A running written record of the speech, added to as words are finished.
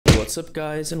What's up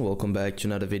guys, and welcome back to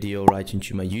another video right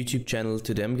into my YouTube channel.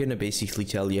 Today I'm gonna basically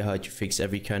tell you how to fix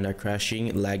every kind of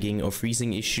crashing, lagging or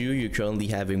freezing issue you're currently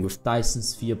having with Dyson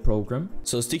Sphere Program.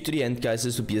 So stick to the end guys,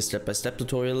 this will be a step-by-step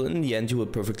tutorial, and in the end you will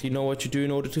perfectly know what to do in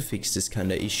order to fix this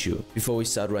kind of issue. Before we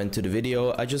start right into the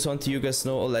video, I just want to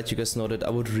let you guys know that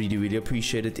I would really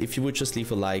appreciate it if you would just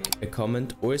leave a like, a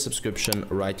comment or a subscription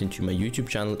right into my YouTube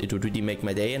channel. It would really make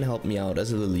my day and help me out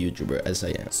as a little YouTuber as I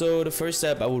am. So the first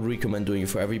step I would recommend doing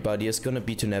for everybody is gonna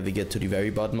be to navigate to the very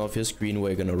bottom of your screen, where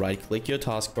you're gonna right click your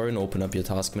taskbar and open up your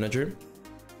task manager.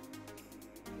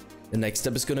 The next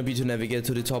step is gonna be to navigate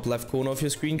to the top left corner of your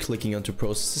screen, clicking onto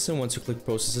processes, and once you click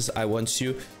processes, I want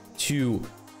you to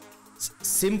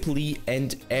simply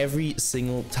end every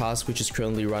single task which is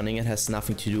currently running and has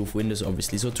nothing to do with Windows,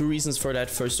 obviously. So two reasons for that.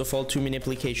 First of all, too many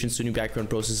applications, too many background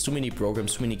processes, too many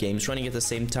programs, too many games running at the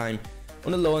same time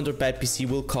on a low end or bad PC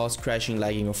will cause crashing,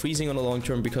 lagging or freezing on the long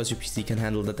term, because your PC can't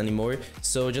handle that anymore.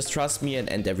 So just trust me and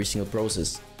end every single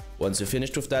process. Once you're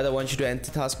finished with that, I want you to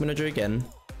enter Task Manager again,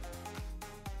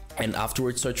 and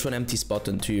afterwards search for an empty spot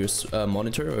onto your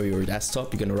monitor or your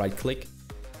desktop. You're gonna right click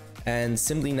and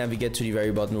simply navigate to the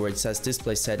very bottom where it says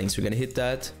Display Settings. We're gonna hit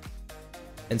that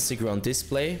and stick around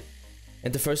Display.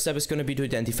 And the first step is going to be to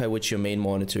identify which your main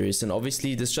monitor is, and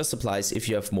obviously this just applies if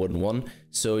you have more than one.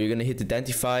 So you're going to hit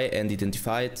identify and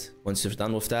identify it. Once you're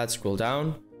done with that, scroll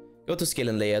down, go to scale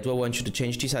and layout, where I want you to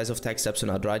change the size of text tabs and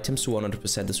other items to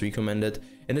 100% as recommended,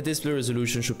 and the display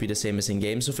resolution should be the same as in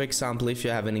game. So for example, if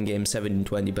you have an in-game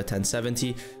 1720 by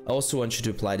 1070, I also want you to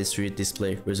apply this to your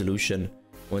display resolution.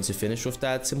 Once you're finished with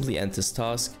that, simply end this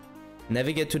task.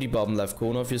 Navigate to the bottom left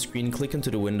corner of your screen, click onto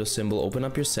the Windows symbol, open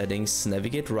up your settings,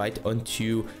 navigate right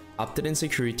onto Update and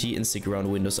Security, and stick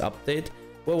around Windows Update,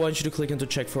 where I want you to click into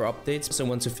Check for Updates. So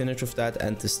once you finish with that,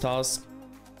 end this task.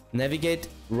 Navigate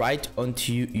right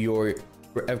onto your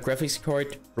graphics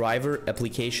card, driver,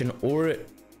 application, or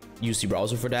use the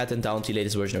browser for that, and download the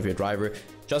latest version of your driver,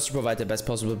 just to provide the best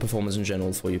possible performance in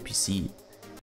general for your PC.